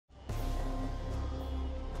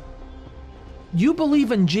You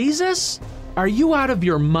believe in Jesus? Are you out of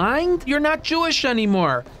your mind? You're not Jewish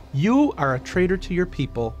anymore. You are a traitor to your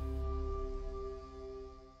people.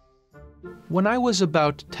 When I was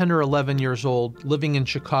about 10 or 11 years old, living in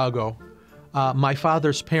Chicago, my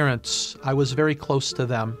father's parents, I was very close to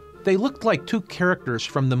them. They looked like two characters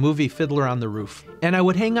from the movie Fiddler on the Roof. And I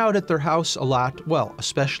would hang out at their house a lot, well,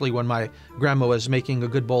 especially when my grandma was making a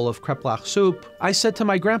good bowl of kreplach soup. I said to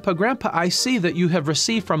my grandpa, "Grandpa, I see that you have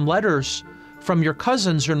received letters from your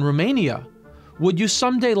cousins in Romania. Would you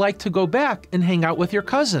someday like to go back and hang out with your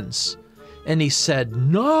cousins?" And he said,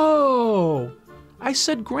 "No." I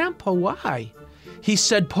said, "Grandpa, why?" He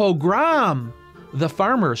said, "Pogrom." The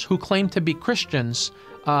farmers who claimed to be Christians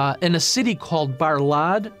in a city called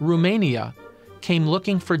Barlad, Romania, came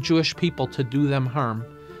looking for Jewish people to do them harm.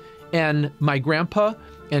 And my grandpa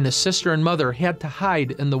and his sister and mother had to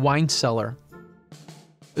hide in the wine cellar.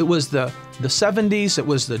 It was the 70s, it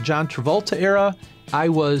was the John Travolta era. I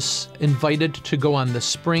was invited to go on the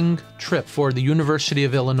spring trip for the University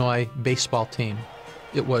of Illinois baseball team.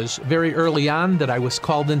 It was very early on that I was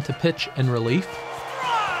called in to pitch in relief.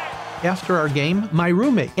 After our game, my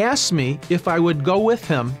roommate asked me if I would go with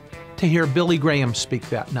him to hear Billy Graham speak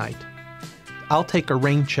that night. I'll take a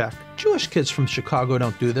rain check. Jewish kids from Chicago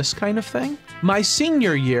don't do this kind of thing. My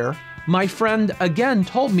senior year, my friend again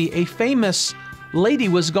told me a famous lady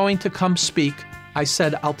was going to come speak. I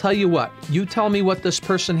said, "I'll tell you what, you tell me what this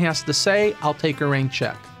person has to say, I'll take a rain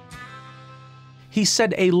check." He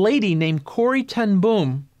said a lady named Corrie ten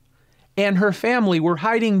Boom and her family were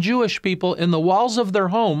hiding Jewish people in the walls of their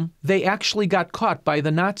home. They actually got caught by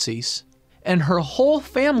the Nazis, and her whole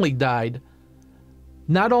family died,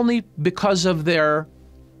 not only because of their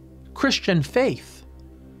Christian faith,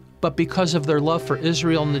 but because of their love for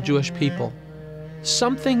Israel and the Jewish people.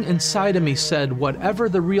 Something inside of me said, whatever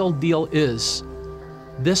the real deal is,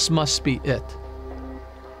 this must be it.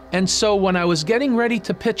 And so when I was getting ready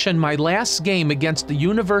to pitch in my last game against the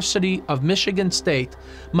University of Michigan State,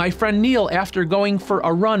 my friend Neil, after going for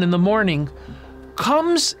a run in the morning,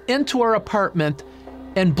 comes into our apartment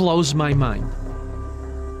and blows my mind.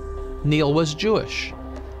 Neil was Jewish.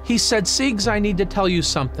 He said, "Siegs, I need to tell you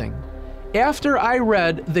something. After I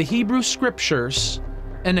read the Hebrew scriptures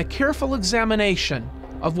and a careful examination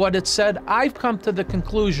of what it said, I've come to the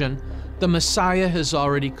conclusion the Messiah has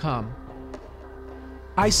already come."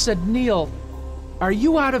 I said, "Neil, are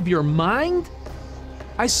you out of your mind?"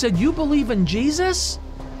 I said, "You believe in Jesus?"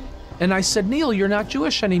 And I said, "Neil, you're not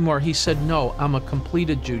Jewish anymore." He said, "No, I'm a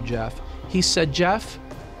completed Jew, Jeff." He said, "Jeff,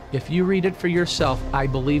 if you read it for yourself, I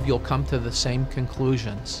believe you'll come to the same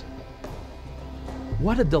conclusions."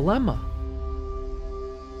 What a dilemma.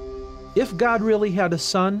 If God really had a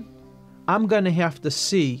son, I'm going to have to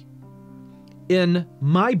see in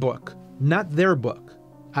my book, not their book.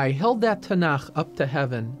 I held that Tanakh up to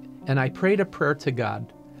heaven and I prayed a prayer to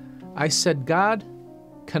God. I said, "God,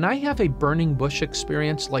 can I have a burning bush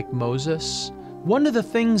experience like Moses?" One of the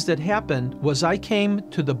things that happened was I came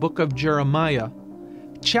to the book of Jeremiah,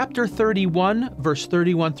 chapter 31, verse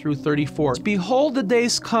 31 through 34. "Behold, the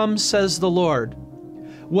days come, says the Lord,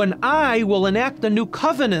 when I will enact a new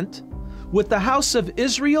covenant with the house of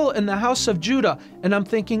Israel and the house of Judah." And I'm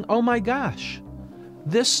thinking, oh my gosh,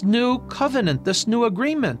 this new covenant, this new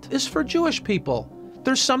agreement is for Jewish people.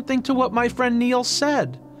 There's something to what my friend Neil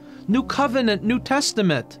said. New covenant, New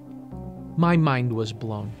Testament. My mind was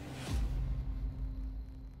blown.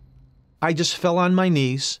 I just fell on my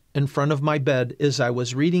knees in front of my bed as I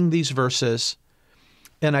was reading these verses,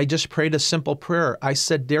 and I just prayed a simple prayer. I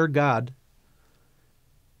said, "Dear God,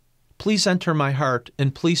 please enter my heart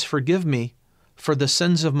and please forgive me for the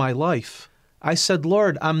sins of my life." I said,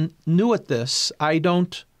 "Lord, I'm new at this. I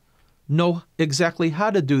don't know exactly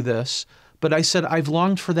how to do this." But I said, I've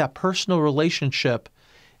longed for that personal relationship,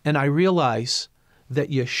 and I realize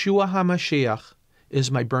that Yeshua HaMashiach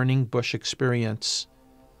is my burning bush experience.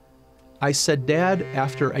 I said, "Dad,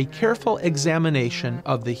 after a careful examination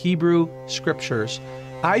of the Hebrew scriptures,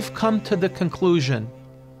 I've come to the conclusion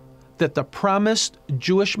that the promised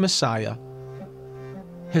Jewish Messiah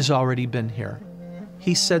has already been here."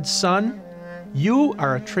 He said, "Son, you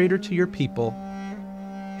are a traitor to your people.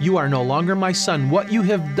 You are no longer my son. What you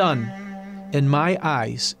have done, in my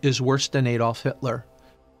eyes, is worse than Adolf Hitler."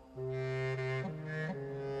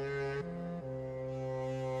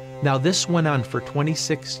 Now this went on for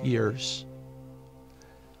 26 years,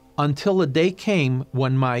 until a day came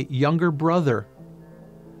when my younger brother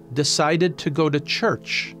decided to go to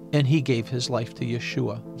church, and he gave his life to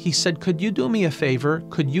Yeshua. He said, "Could you do me a favor?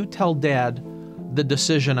 Could you tell Dad the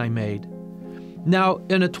decision I made?" Now,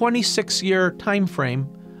 in a 26-year time frame,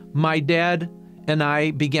 my dad and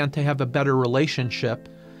I began to have a better relationship.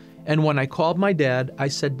 And when I called my dad, I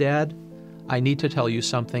said, "Dad, I need to tell you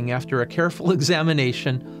something. After a careful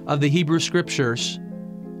examination of the Hebrew Scriptures,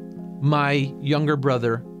 my younger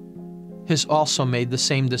brother has also made the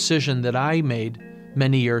same decision that I made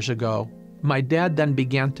many years ago." My dad then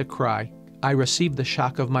began to cry. I received the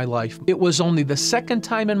shock of my life. It was only the second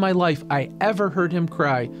time in my life I ever heard him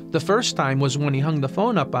cry. The first time was when he hung the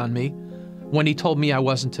phone up on me, when he told me I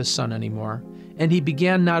wasn't his son anymore. And he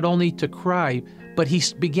began not only to cry, but he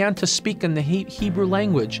began to speak in the Hebrew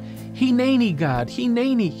language. "Hineni, God,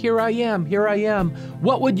 Hineni, here I am, here I am.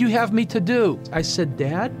 What would you have me to do?" I said,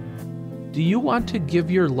 "Dad, do you want to give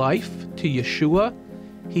your life to Yeshua?"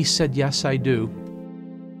 He said, "Yes, I do."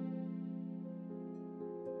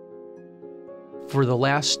 For the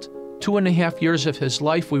last 2.5 years of his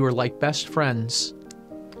life, we were like best friends.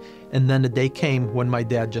 And then a day came when my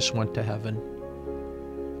dad just went to heaven.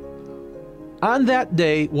 On that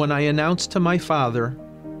day, when I announced to my father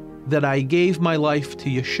that I gave my life to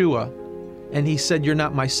Yeshua, and he said, "You're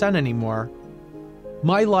not my son anymore,"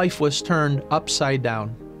 my life was turned upside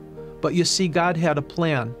down. But you see, God had a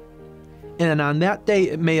plan. And on that day,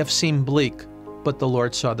 it may have seemed bleak, but the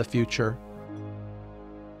Lord saw the future.